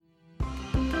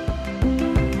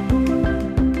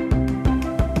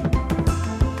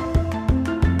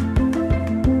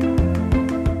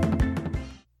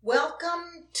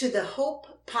the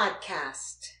Hope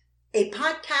Podcast, a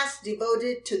podcast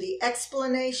devoted to the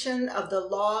explanation of the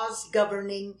laws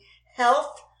governing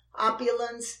health,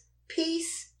 opulence,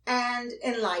 peace, and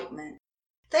enlightenment.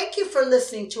 Thank you for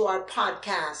listening to our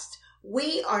podcast.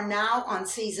 We are now on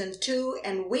season 2,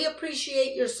 and we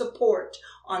appreciate your support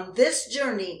on this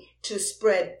journey to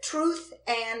spread truth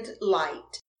and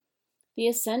light. The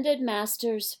Ascended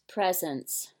Master's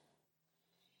Presence.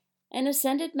 An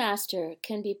Ascended Master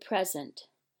can be present,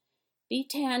 be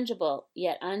tangible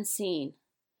yet unseen,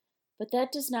 but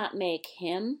that does not make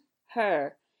him,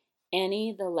 her,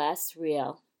 any the less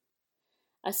real.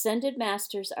 Ascended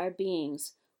Masters are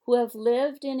beings who have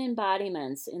lived in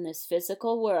embodiments in this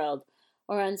physical world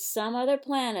or on some other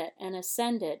planet and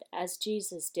ascended as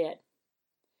Jesus did.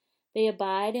 They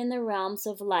abide in the realms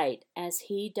of light as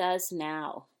he does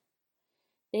now.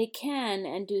 They can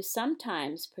and do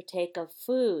sometimes partake of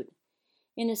food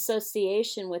in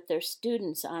association with their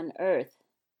students on earth,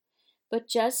 but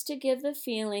just to give the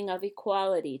feeling of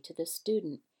equality to the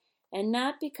student and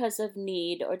not because of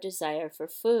need or desire for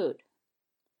food.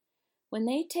 When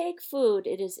they take food,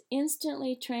 it is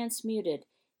instantly transmuted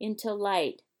into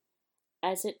light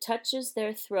as it touches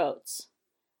their throats.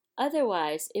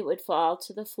 Otherwise, it would fall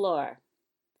to the floor.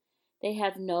 They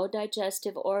have no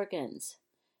digestive organs,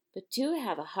 but do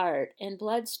have a heart and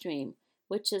bloodstream,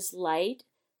 which is light,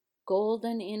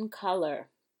 golden in color.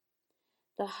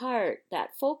 The heart,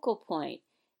 that focal point,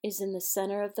 is in the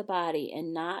center of the body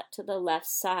and not to the left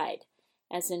side,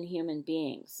 as in human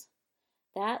beings.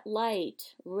 That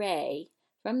light ray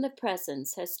from the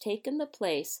presence has taken the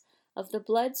place of the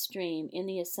bloodstream in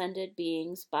the ascended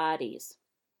beings' bodies.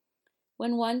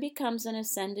 When one becomes an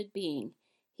ascended being,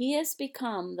 he has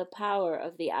become the power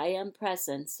of the I Am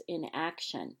Presence in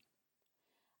action.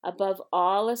 Above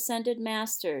all ascended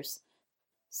masters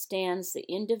stands the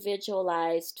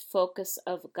individualized focus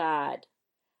of God.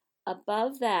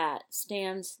 Above that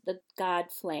stands the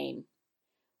God flame.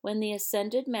 When the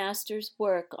ascended masters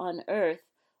work on earth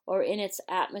or in its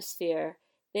atmosphere,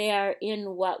 they are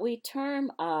in what we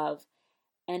term of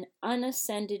an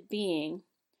unascended being,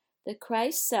 the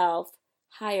Christ self,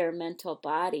 higher mental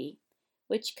body,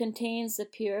 which contains the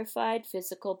purified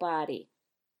physical body.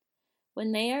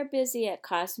 When they are busy at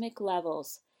cosmic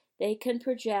levels, they can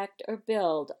project or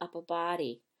build up a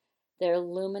body, their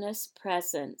luminous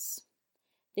presence.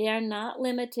 They are not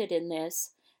limited in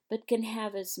this, but can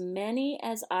have as many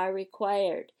as are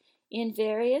required in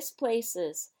various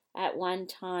places at one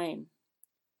time.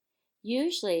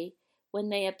 Usually, when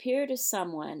they appear to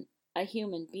someone, a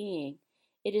human being,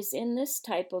 it is in this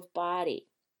type of body.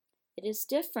 It is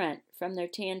different from their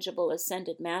tangible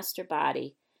ascended master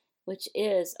body, which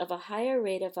is of a higher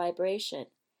rate of vibration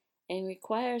and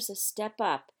requires a step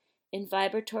up in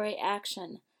vibratory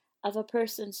action of a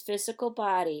person's physical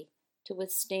body to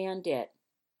withstand it,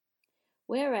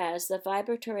 whereas the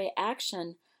vibratory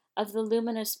action of the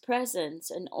luminous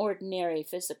presence an ordinary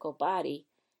physical body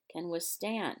can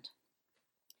withstand.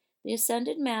 The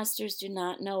ascended masters do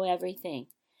not know everything.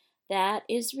 That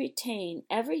is, retain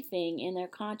everything in their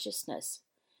consciousness,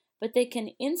 but they can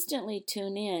instantly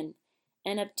tune in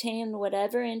and obtain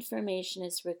whatever information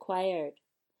is required.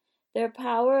 Their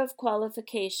power of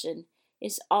qualification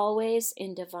is always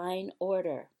in divine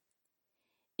order.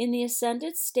 In the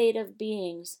ascended state of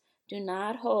beings do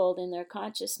not hold in their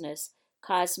consciousness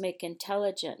cosmic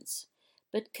intelligence,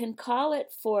 but can call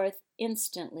it forth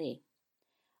instantly.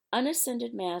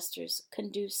 Unascended masters can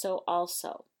do so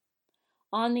also.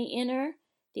 On the inner,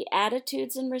 the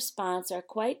attitudes and response are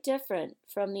quite different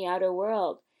from the outer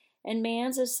world and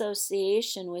man's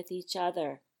association with each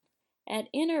other. At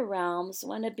inner realms,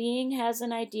 when a being has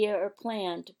an idea or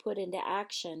plan to put into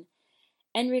action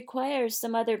and requires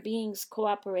some other being's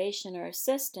cooperation or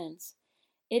assistance,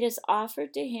 it is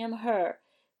offered to him/her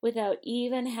without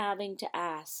even having to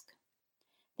ask.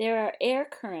 There are air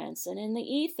currents, and in the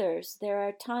ethers there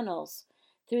are tunnels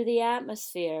through the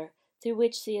atmosphere through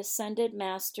which the ascended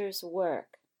masters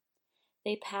work.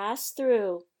 They pass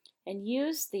through and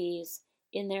use these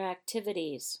in their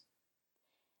activities.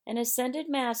 An ascended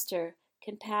master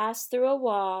can pass through a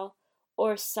wall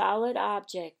or solid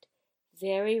object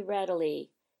very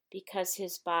readily because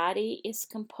his body is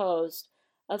composed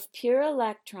of pure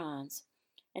electrons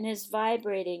and is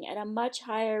vibrating at a much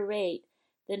higher rate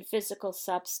than physical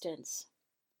substance.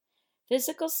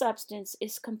 Physical substance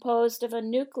is composed of a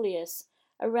nucleus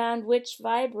around which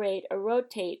vibrate or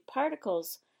rotate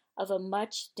particles of a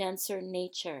much denser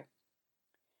nature.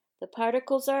 The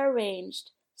particles are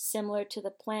arranged similar to the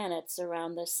planets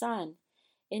around the sun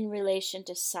in relation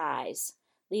to size,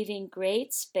 leaving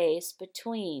great space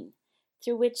between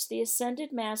through which the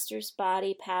ascended master's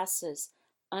body passes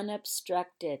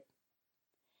unobstructed.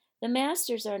 The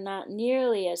masters are not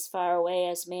nearly as far away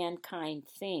as mankind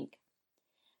think.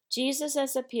 Jesus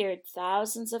has appeared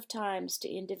thousands of times to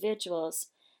individuals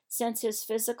since his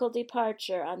physical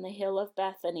departure on the hill of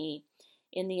Bethany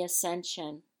in the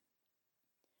Ascension.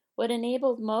 What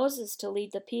enabled Moses to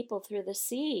lead the people through the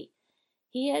sea?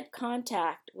 He had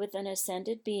contact with an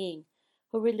ascended being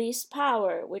who released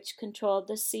power which controlled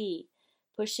the sea,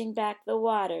 pushing back the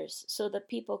waters so the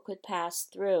people could pass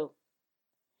through.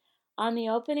 On the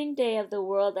opening day of the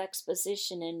World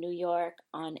Exposition in New York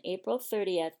on April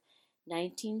 30th,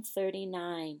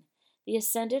 1939, the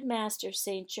Ascended Master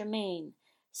Saint Germain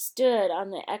stood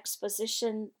on the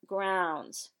exposition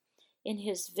grounds in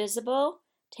his visible,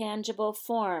 tangible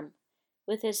form,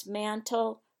 with his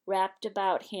mantle wrapped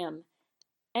about him,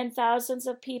 and thousands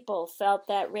of people felt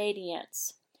that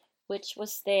radiance which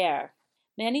was there.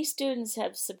 Many students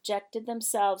have subjected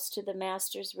themselves to the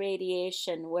Master's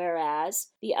radiation, whereas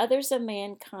the others of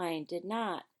mankind did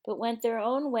not, but went their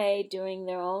own way doing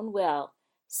their own will,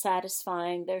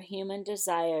 satisfying their human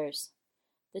desires,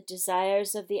 the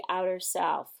desires of the outer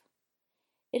self.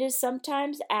 It is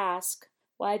sometimes asked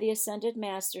why the Ascended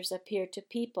Masters appear to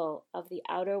people of the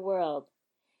outer world,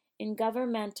 in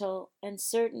governmental and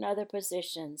certain other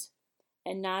positions,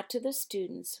 and not to the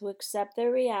students who accept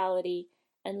their reality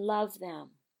and love them.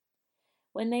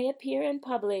 When they appear in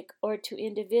public or to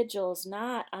individuals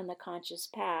not on the conscious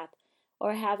path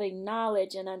or having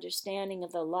knowledge and understanding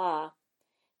of the law,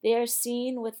 they are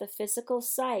seen with the physical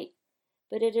sight,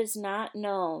 but it is not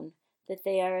known that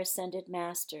they are ascended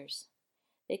masters.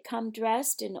 They come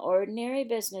dressed in ordinary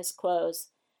business clothes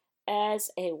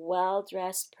as a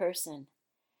well-dressed person.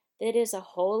 That is a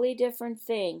wholly different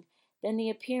thing than the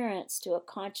appearance to a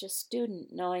conscious student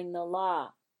knowing the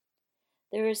law.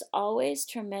 There is always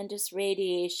tremendous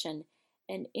radiation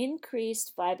and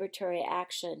increased vibratory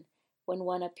action when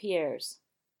one appears.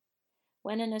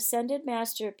 When an ascended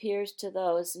master appears to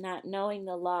those not knowing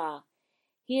the law,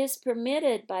 he is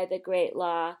permitted by the great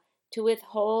law to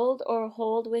withhold or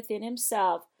hold within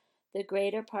himself the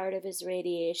greater part of his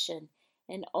radiation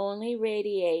and only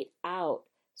radiate out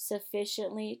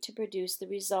sufficiently to produce the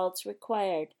results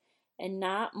required and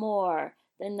not more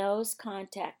than those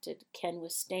contacted can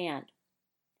withstand.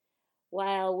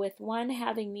 While with one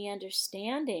having the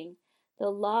understanding, the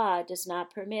law does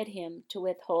not permit him to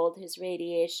withhold his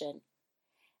radiation.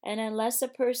 And unless a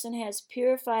person has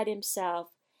purified himself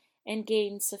and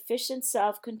gained sufficient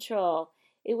self-control,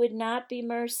 it would not be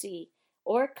mercy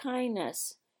or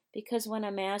kindness, because when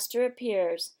a master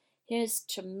appears, his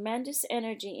tremendous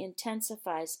energy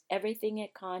intensifies everything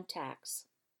it contacts.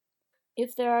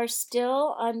 If there are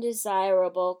still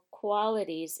undesirable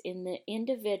qualities in the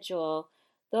individual,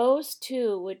 those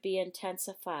too would be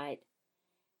intensified.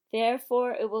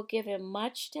 Therefore, it will give him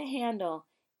much to handle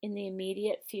in the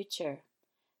immediate future,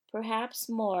 perhaps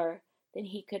more than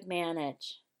he could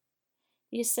manage.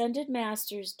 The ascended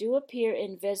masters do appear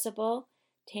in visible,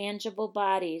 tangible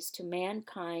bodies to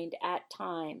mankind at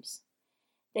times.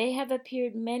 They have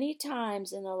appeared many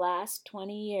times in the last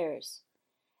 20 years,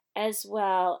 as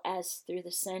well as through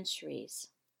the centuries.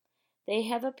 They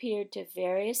have appeared to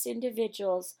various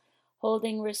individuals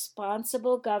holding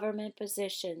responsible government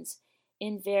positions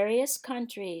in various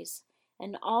countries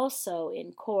and also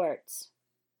in courts.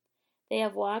 They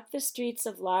have walked the streets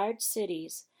of large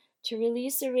cities to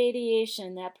release a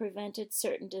radiation that prevented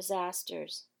certain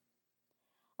disasters.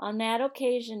 On that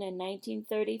occasion in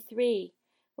 1933,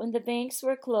 when the banks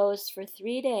were closed for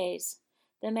 3 days,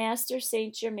 the Master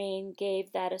Saint Germain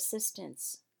gave that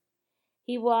assistance.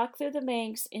 He walked through the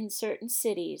banks in certain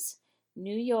cities,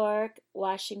 New York,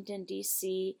 Washington,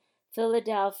 D.C.,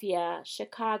 Philadelphia,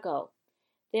 Chicago,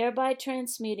 thereby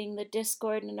transmuting the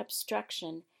discord and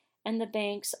obstruction, and the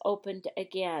banks opened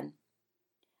again.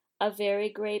 A very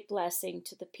great blessing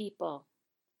to the people.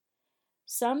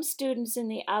 Some students in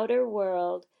the outer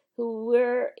world who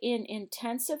were in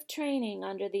intensive training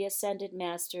under the Ascended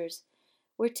Masters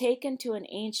were taken to an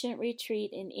ancient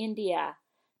retreat in India,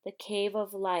 the Cave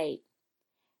of Light.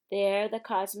 There, the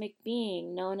cosmic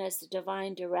being, known as the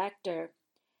Divine Director,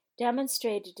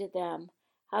 demonstrated to them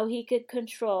how he could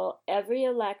control every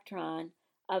electron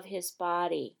of his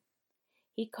body.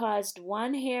 He caused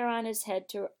one hair on his head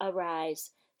to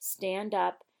arise, stand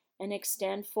up, and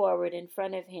extend forward in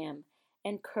front of him,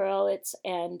 and curl its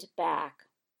end back.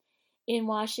 In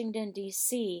Washington,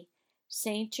 D.C.,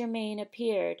 Saint Germain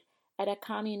appeared at a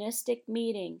communistic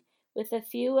meeting with a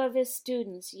few of his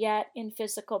students yet in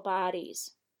physical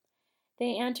bodies.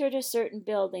 They entered a certain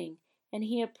building, and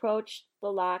he approached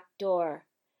the locked door,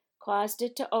 caused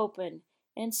it to open,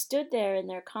 and stood there in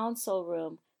their council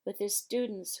room with his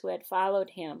students who had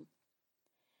followed him.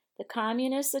 The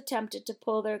communists attempted to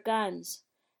pull their guns,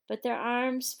 but their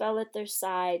arms fell at their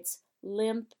sides,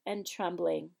 limp and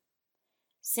trembling.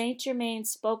 Saint Germain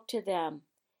spoke to them,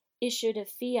 issued a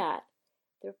fiat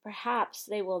that perhaps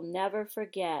they will never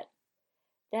forget.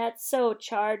 That so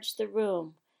charged the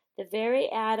room, the very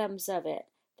atoms of it,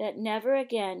 that never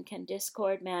again can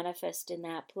discord manifest in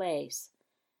that place.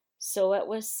 So it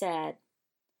was said.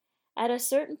 At a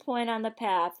certain point on the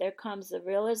path there comes the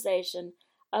realization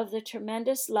of the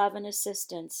tremendous love and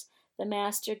assistance the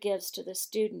master gives to the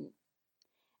student.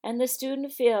 And the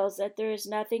student feels that there is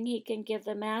nothing he can give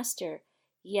the master,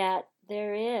 yet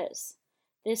there is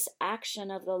this action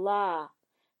of the law,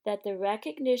 that the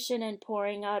recognition and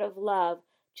pouring out of love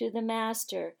to the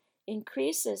master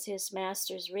increases his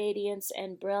master's radiance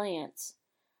and brilliance.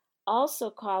 Also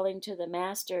calling to the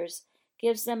masters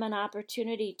gives them an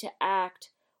opportunity to act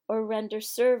or render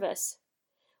service,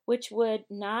 which would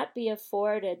not be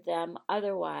afforded them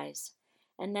otherwise,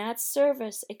 and that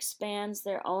service expands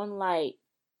their own light.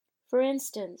 For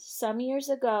instance, some years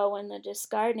ago when the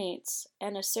discarnates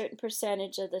and a certain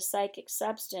percentage of the psychic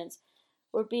substance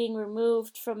were being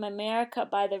removed from America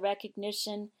by the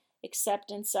recognition,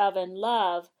 acceptance of, and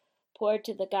love poured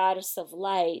to the goddess of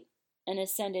light, an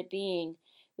ascended being,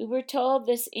 we were told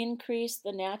this increased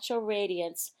the natural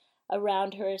radiance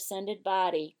around her ascended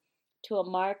body to a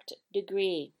marked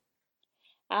degree.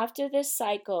 After this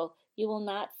cycle, you will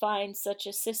not find such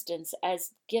assistance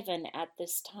as given at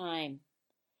this time.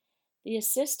 The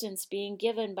assistance being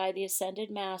given by the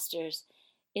ascended masters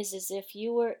is as if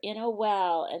you were in a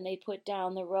well and they put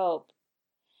down the rope.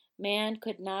 Man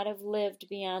could not have lived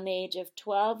beyond the age of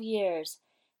 12 years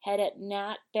had it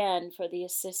not been for the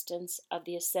assistance of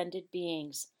the ascended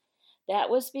beings. That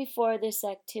was before this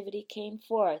activity came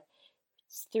forth,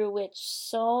 through which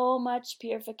so much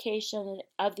purification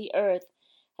of the earth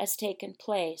has taken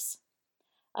place.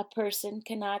 A person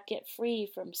cannot get free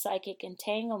from psychic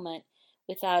entanglement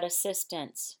without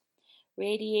assistance,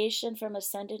 radiation from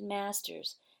ascended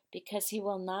masters, because he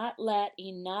will not let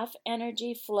enough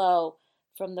energy flow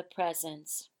from the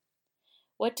presence.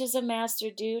 What does a master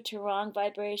do to wrong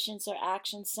vibrations or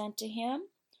actions sent to him?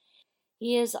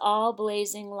 He is all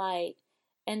blazing light,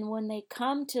 and when they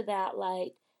come to that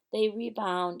light, they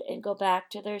rebound and go back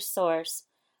to their source,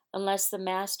 unless the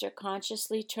master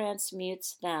consciously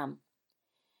transmutes them.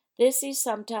 This he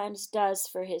sometimes does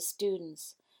for his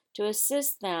students, to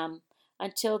assist them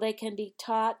until they can be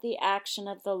taught the action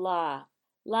of the law.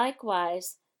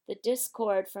 Likewise, the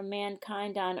discord from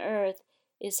mankind on earth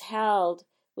is held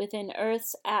within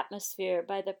earth's atmosphere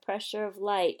by the pressure of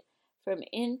light from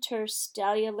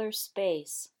interstellar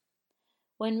space.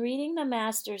 When reading the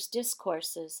master's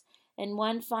discourses and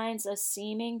one finds a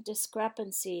seeming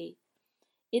discrepancy,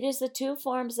 it is the two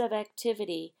forms of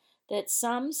activity that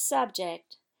some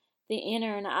subject, the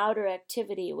inner and outer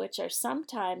activity, which are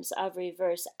sometimes of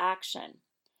reverse action.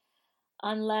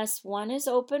 Unless one is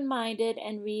open-minded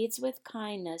and reads with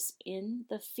kindness in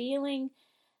the feeling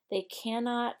they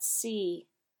cannot see,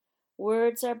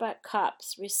 words are but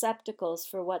cups, receptacles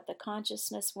for what the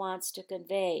consciousness wants to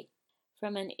convey.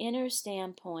 From an inner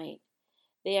standpoint,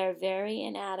 they are very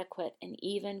inadequate and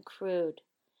even crude.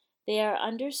 They are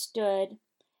understood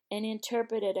and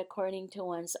interpreted according to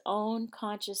one's own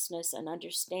consciousness and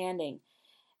understanding,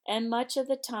 and much of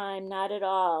the time not at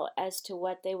all as to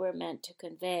what they were meant to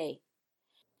convey.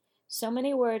 So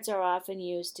many words are often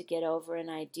used to get over an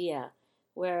idea,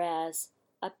 whereas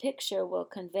a picture will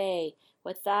convey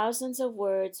what thousands of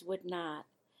words would not.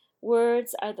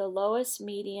 Words are the lowest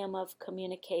medium of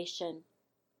communication.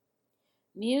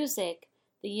 Music,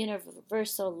 the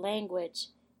universal language,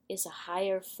 is a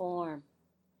higher form.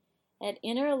 At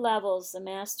inner levels, the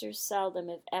masters seldom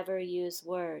if ever use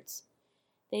words.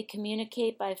 They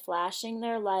communicate by flashing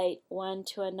their light one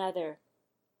to another.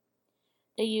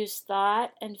 They use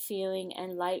thought and feeling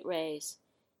and light rays.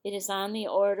 It is on the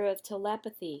order of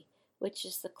telepathy, which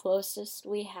is the closest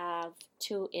we have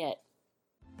to it.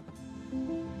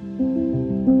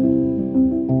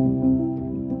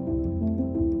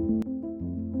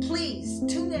 Please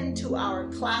tune in to our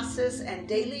classes and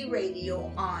daily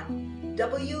radio on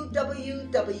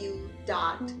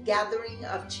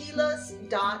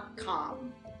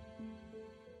www.gatheringofchilas.com.